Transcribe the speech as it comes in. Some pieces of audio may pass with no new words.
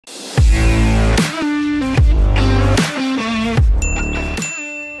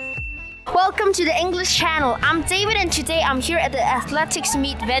Welcome to the English channel. I'm David and today I'm here at the athletics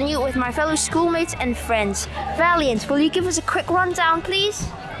meet venue with my fellow schoolmates and friends. Valiant, will you give us a quick rundown please?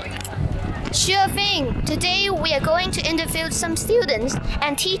 Sure thing. Today we are going to interview some students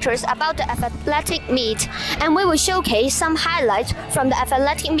and teachers about the athletic meet, and we will showcase some highlights from the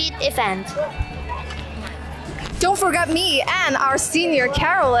athletic meet event. Don't forget me and our senior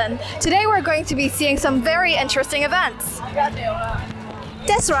Carolyn. Today we're going to be seeing some very interesting events.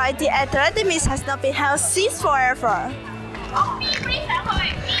 That's right, the athletic meet has not been held since forever.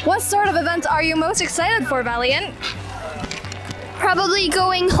 What sort of events are you most excited for, Valiant? Probably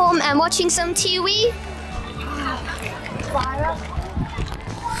going home and watching some TV.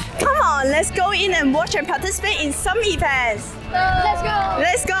 Come on, let's go in and watch and participate in some events. Let's go!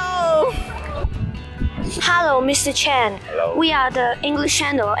 Let's go! Hello, Mr. Chan. Hello. We are the English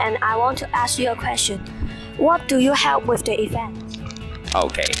channel and I want to ask you a question. What do you help with the event?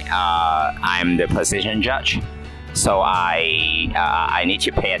 Okay, I'm the position judge, so I need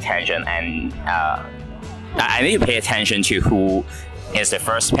to pay attention and I need to pay attention to who is the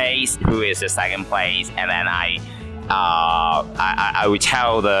first place, who is the second place, and then I will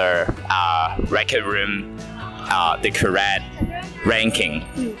tell the record room the correct ranking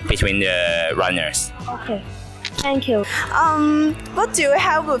between the runners. Okay, thank you. What do you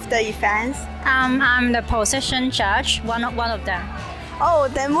help with the events? I'm the position judge, one of them. Oh,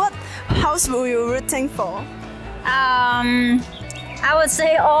 then what house were you rooting for? I would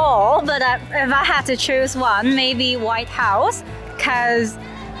say all, but if I had to choose one, maybe White House, because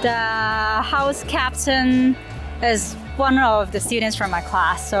the house captain is one of the students from my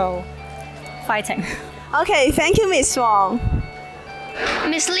class, so fighting. Okay, thank you, Miss Wong.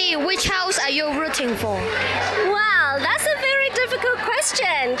 Miss Lee, which house are you rooting for? Wow, that's a very difficult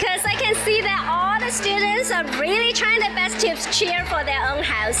question because I can see that all the students are really trying their best to cheer for their own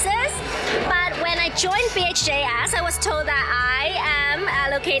houses. But when I joined BHJS, I was told that I am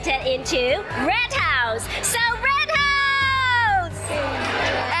allocated into Red House. So Red House!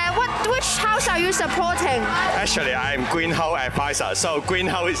 Which house are you supporting? Actually, I'm greenhouse advisor, so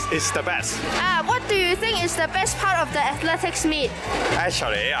greenhouse is the best. What do you think is the best part of the athletics meet?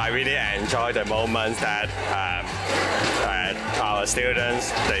 Actually, I really enjoy the moments that our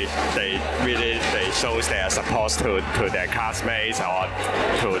students they shows their support to their classmates or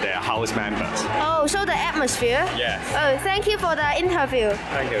to their house members. Oh, so the atmosphere? Yes. Oh, thank you for the interview.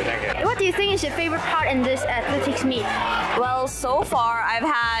 Thank you, thank you. What do you think is your favorite part in this athletics meet? Well, so far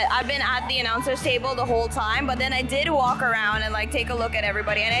I've been at the announcers table the whole time, but then I did walk around and take a look at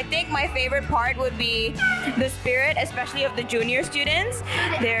everybody, and I think my favorite part would be the spirit, especially of the junior students.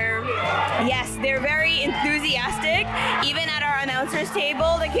 They're very enthusiastic. Even at our announcers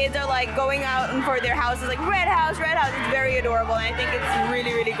table, the kids are going out and for their houses Red House, Red House. It's very adorable, and I think it's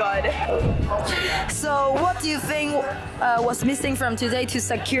really, really good. So what do you think was missing from today to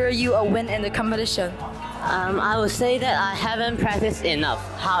secure you a win in the competition? I would say that I haven't practiced enough.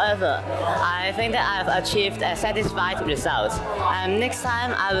 However, I think that I've achieved a satisfied result. And next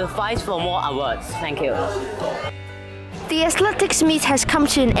time I will fight for more awards. Thank you. The athletics meet has come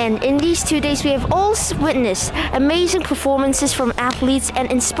to an end. In these 2 days, we have all witnessed amazing performances from athletes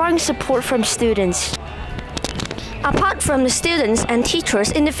and inspiring support from students. Apart from the students and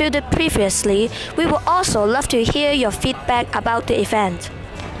teachers interviewed previously, we would also love to hear your feedback about the event.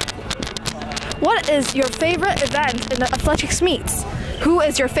 What is your favorite event in the athletics meets? Who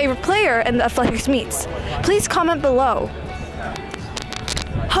is your favorite player in the athletics meets? Please comment below.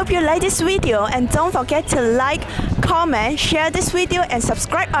 Hope you like this video and don't forget to like, comment, share this video and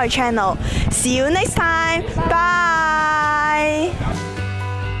subscribe our channel. See you next time. Bye!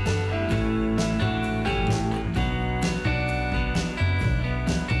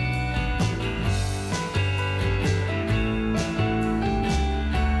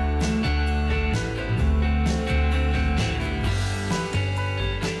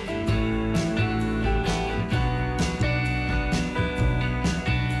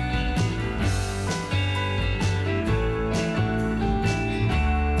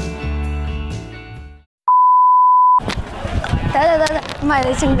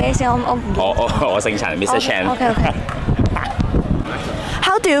 Mr. Chan. Okay.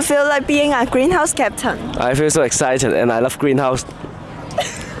 How do you feel like being a greenhouse captain? I feel so excited and I love greenhouse.